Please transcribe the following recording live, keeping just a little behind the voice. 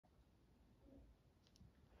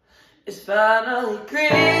It's finally Christmas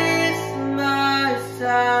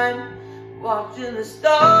time, watching the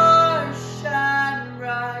stars shine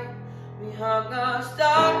bright. We hung our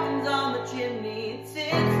stockings on the chimney,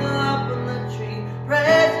 tinsel up on the tree,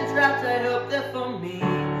 presents wrapped, I hope they're for me.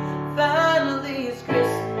 Finally it's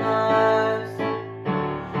Christmas,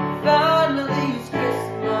 finally it's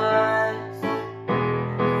Christmas,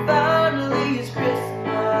 finally it's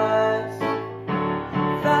Christmas,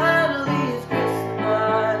 finally it's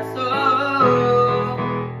Christmas. Oh,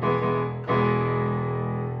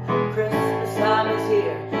 Christmas time is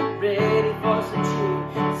here, ready for some cheer,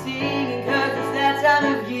 singing 'cause it's that time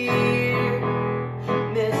of year.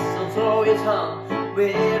 Mistletoe is hung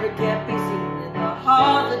where it can't be seen, in the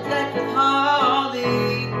halls are decked with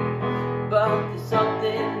holly, but there's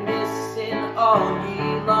something missing all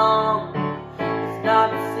year long. It's not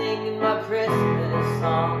singing my Christmas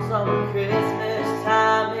song. So when Christmas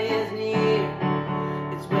time is near,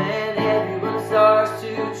 it's when everyone starts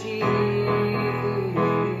to cheer.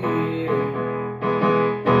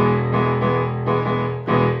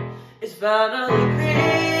 It's finally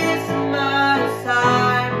Christmas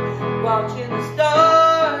time, watching the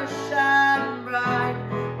stars shine bright.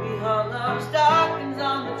 We hung our stockings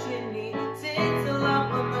on the chimney, tinsel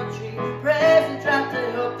up on the tree, presents wrapped, I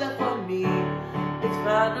hope they're for me. It's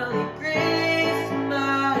finally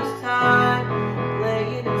Christmas time,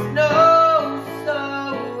 playing in snow so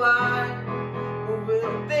white.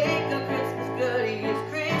 We'll bake our Christmas goodies,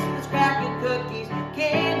 Christmas cracker cookies,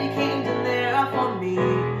 candy canes, and they're all for me.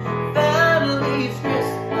 Finally it's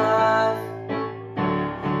Christmas,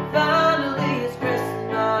 finally it's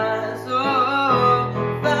Christmas. Oh,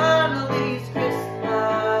 finally it's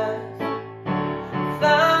Christmas,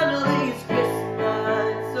 finally it's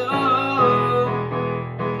Christmas. Oh,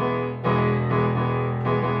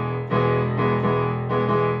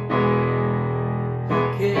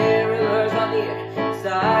 carolers are near,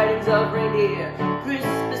 sightings of reindeer,